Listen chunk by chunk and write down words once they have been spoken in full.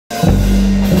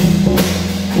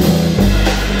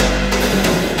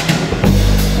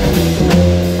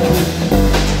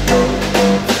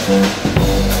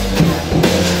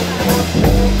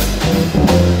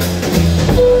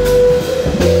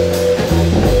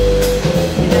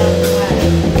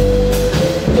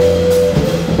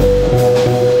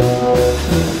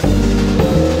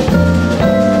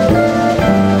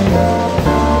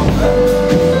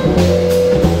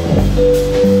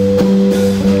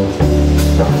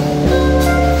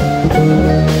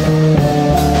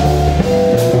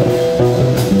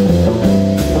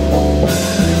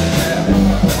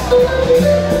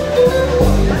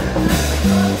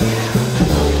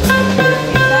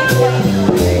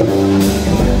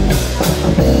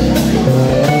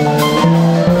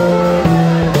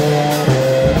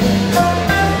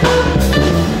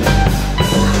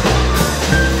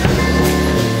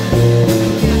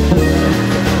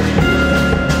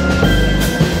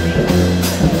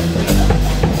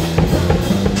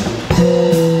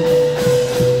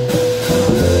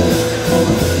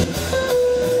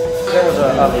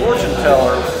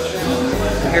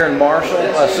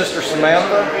Sister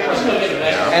Samantha,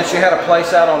 and she had a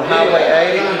place out on Highway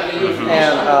 80,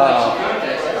 and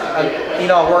you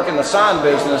know, I work in the sign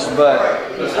business, but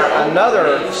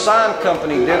another sign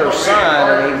company did her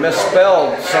sign, and he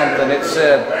misspelled something. It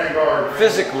said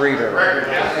physic reader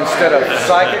instead of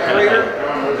psychic reader.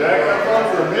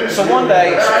 So one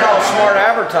day she called Smart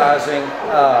Advertising,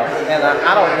 and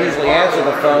I don't usually answer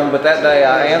the phone, but that day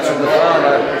I answered the phone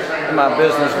in my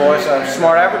business voice.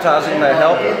 Smart Advertising, may I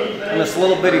help you? And this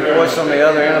little bitty voice on the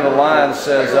other end of the line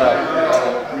says,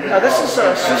 this is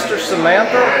Sister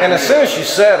Samantha. And as soon as she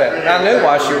said it, I knew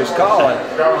why she was calling.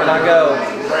 And I go,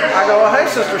 well, hey,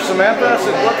 Sister Samantha. I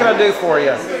said, what can I do for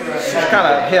you? She's kind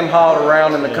of hem-hawed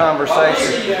around in the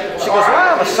conversation. She goes, well, I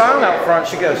have a sign out front.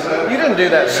 She goes, you didn't do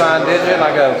that sign, did you? And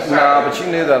I go, nah, but you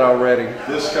knew that already.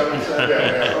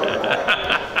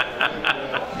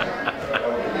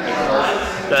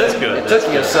 That's good. It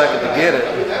took you a second to get it.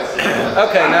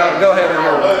 Okay, now go ahead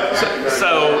and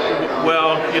So,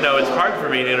 well, you know, it's hard for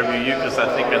me to interview you because I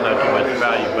think I know too much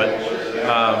about you, but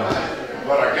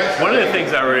one of the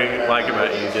things I really like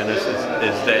about you, Dennis,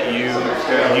 is that you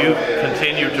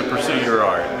continue to pursue your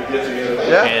art.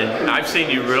 Yeah. And I've seen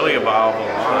you really evolve a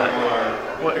lot.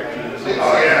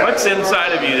 What's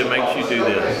inside of you that makes you do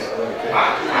this?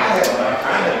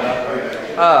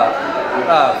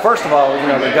 First of all, you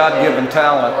know, the God-given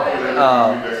talent,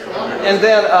 and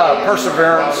then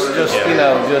perseverance. Just you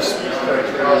know, just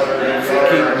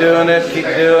keep doing it, keep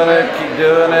doing it, keep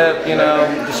doing it. You know,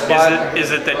 despite.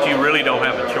 Is it that you really don't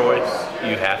have a choice?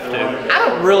 You have to. I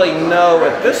don't really know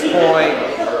at this point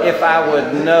if I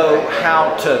would know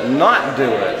how to not do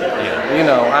it. Yeah. You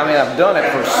know, I mean, I've done it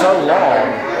for so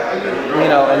long. You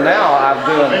know, and now I'm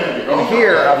doing it. And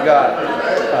here I've got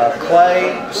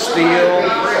clay, steel,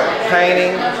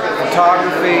 painting,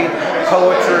 photography,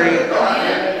 poetry,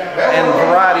 and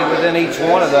variety within each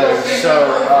one of those. So,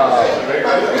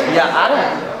 yeah,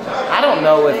 I don't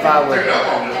know if I would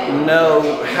know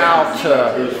how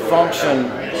to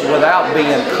function without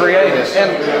being creative.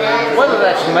 And whether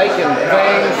that's making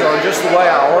things or just the way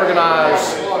I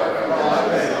organize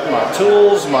my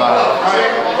tools, my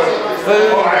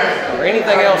food, or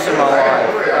anything else in my life,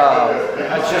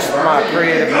 that's just my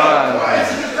creative mind.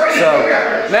 So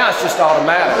now it's just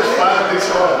automatic.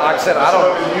 Like I said,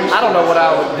 I don't know what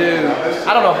I would do.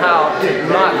 I don't know how to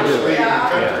not do it.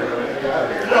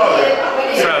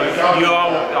 So you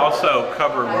all also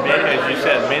cover, as you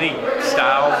said, many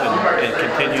styles and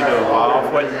continue to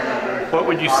evolve. What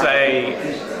would you say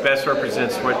best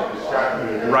represents what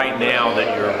right now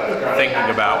that you're thinking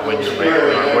about when you're making?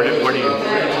 What are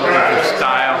your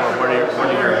style, or what are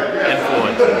your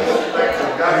influences?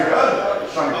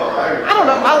 I don't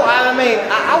know. I mean,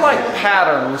 I like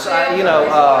patterns. You know,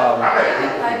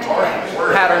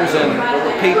 patterns in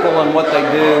people and what they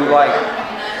do, like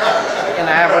in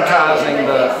advertising,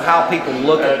 how people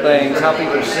look at things, how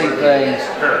people see things,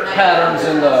 patterns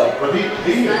in the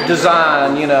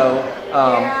design. You know,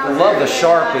 I love the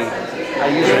Sharpie. I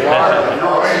use a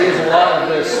lot of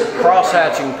this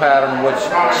cross-hatching pattern, which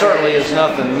certainly is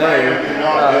nothing new.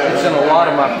 It's in a lot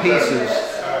of my pieces.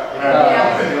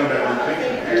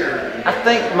 I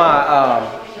think my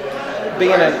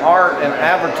being in art and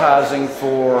advertising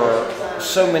for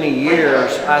so many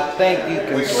years, I think you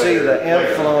can see the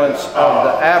influence of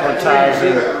the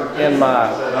advertising in my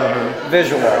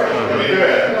visual art.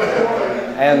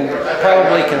 And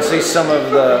probably can see some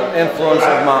of the influence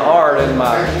of my art in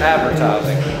my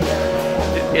advertising.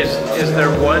 Is there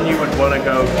one you would want to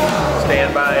go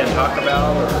stand by and talk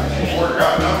about?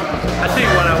 I tell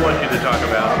you what I want you to talk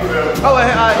about. Oh,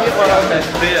 okay.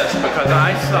 This, because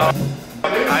I saw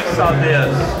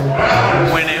this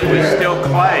when it was still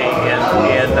clay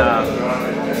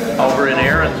over in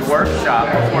Erin's workshop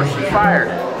before she fired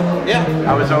it. Yeah.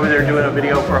 I was over there doing a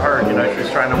video for her. You know, she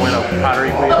was trying to win a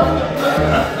pottery wheel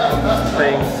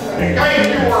thing.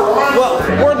 Well,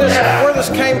 where this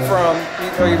came from?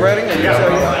 Are you ready?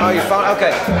 Are you fine?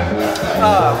 Okay.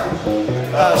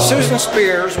 Susan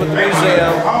Spears with the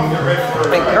museum,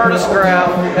 and Curtis Graff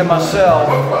and myself,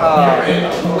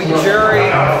 we jury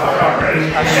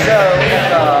a show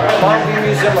at Longview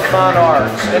Museum of Fine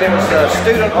Arts, and it was a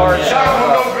student art show,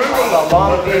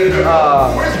 Longview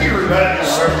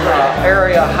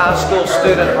area high school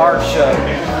student art show.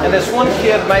 And this one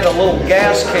kid made a little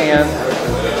gas can,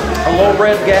 a little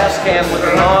red gas can with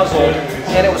a nozzle,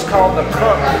 and it was called the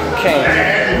Crunk Can.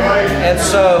 And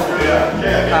so,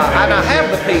 and I have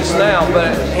the piece now, but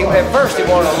at first he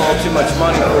wanted a little too much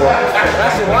money for it. And I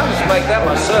said, well, I'll just make that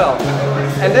myself.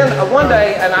 And then one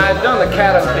day, and I had done the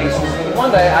Caddo pieces, and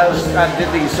one day I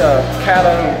did these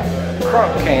Caddo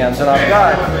Crunk cans, and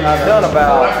I've done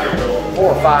about 4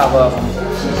 or 5 of them,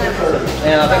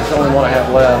 and I think it's the only one I have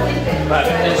left. But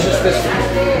it's just this,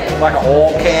 like an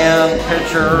oil can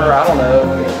picture, I don't know,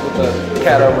 with the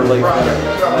cat overleaf in it.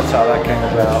 That's how that came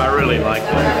about. I really like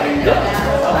that.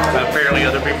 Apparently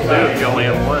other people do if you only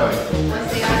have one.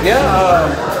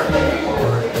 Yeah,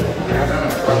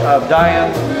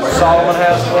 Diane Solomon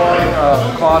has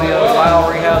one, Claudia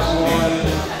Lowry has one.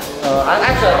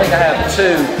 I think I have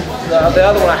 2. The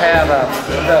other one I have,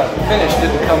 the finish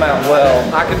didn't come out well.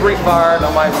 I could refire it,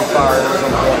 I might refire it at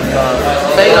some point in time.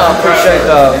 I appreciate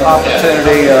the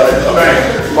opportunity,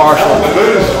 Marshall,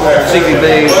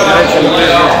 CVB, Convention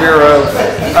Visitors Bureau,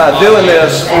 doing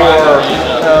this for,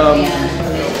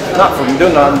 not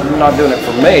doing it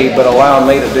for me, but allowing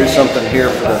me to do something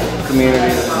here for the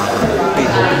community and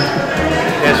people.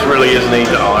 This really is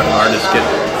neat. All artists get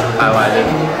highlighted.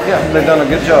 Yeah, they've done a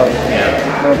good job. Yeah.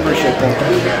 I appreciate them.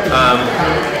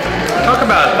 Talk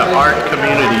about the art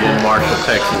community in Marshall,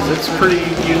 Texas. It's pretty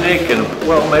unique and,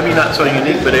 well, maybe not so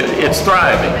unique, but it's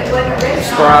thriving. It's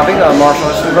thriving. Marshall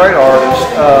has some great artists.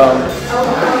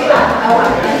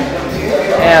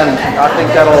 And I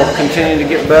think that'll continue to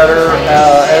get better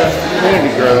as the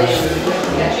community grows.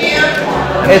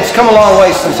 It's come a long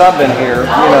way since I've been here,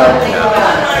 you know.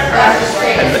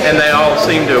 And they all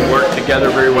seem to work together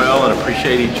very well and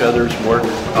appreciate each other's work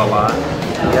a lot.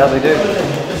 Yeah, they do.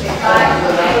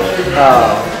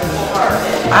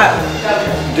 I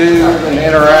do and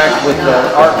interact with the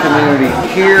art community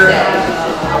here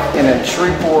and in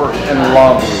Shreveport and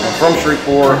Longview. I'm from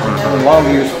Shreveport, and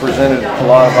Longview has presented a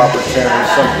lot of opportunities.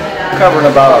 So I'm covering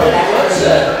about a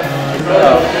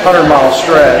 100-mile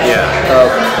stretch of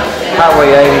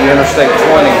Highway 80, Interstate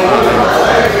 20.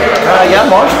 Yeah,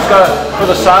 Marshall's got, for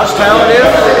the size town it is,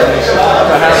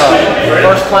 to have a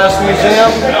first-class museum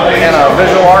and a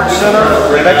visual arts center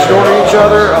next door to each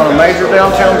other on a major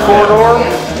downtown corridor.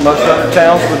 Most other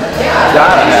towns would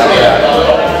die to have that.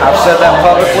 I've said that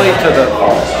publicly to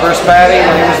Chris Patty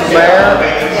when he was the mayor.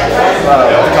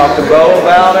 Talked to Bo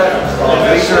about it.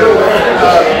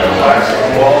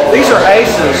 These are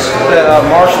aces that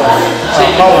Marshall's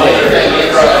holding.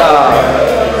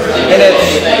 And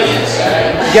it's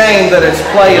game that it's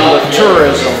playing with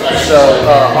tourism. So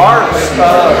arts,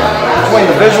 between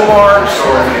the visual arts,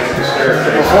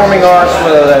 the performing arts,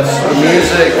 whether that's the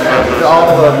music, all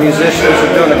the musicians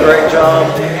are doing a great job.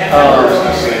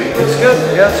 It's good.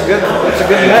 Yeah, it's a good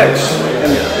mix,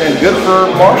 and good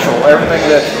for Marshall. Everything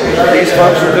that these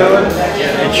folks are doing.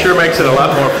 It sure makes it a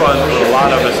lot more fun for a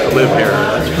lot of us to live here.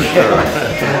 That's for sure.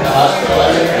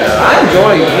 I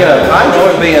enjoy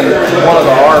being one of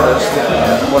the artists,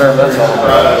 whatever that's all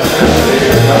about.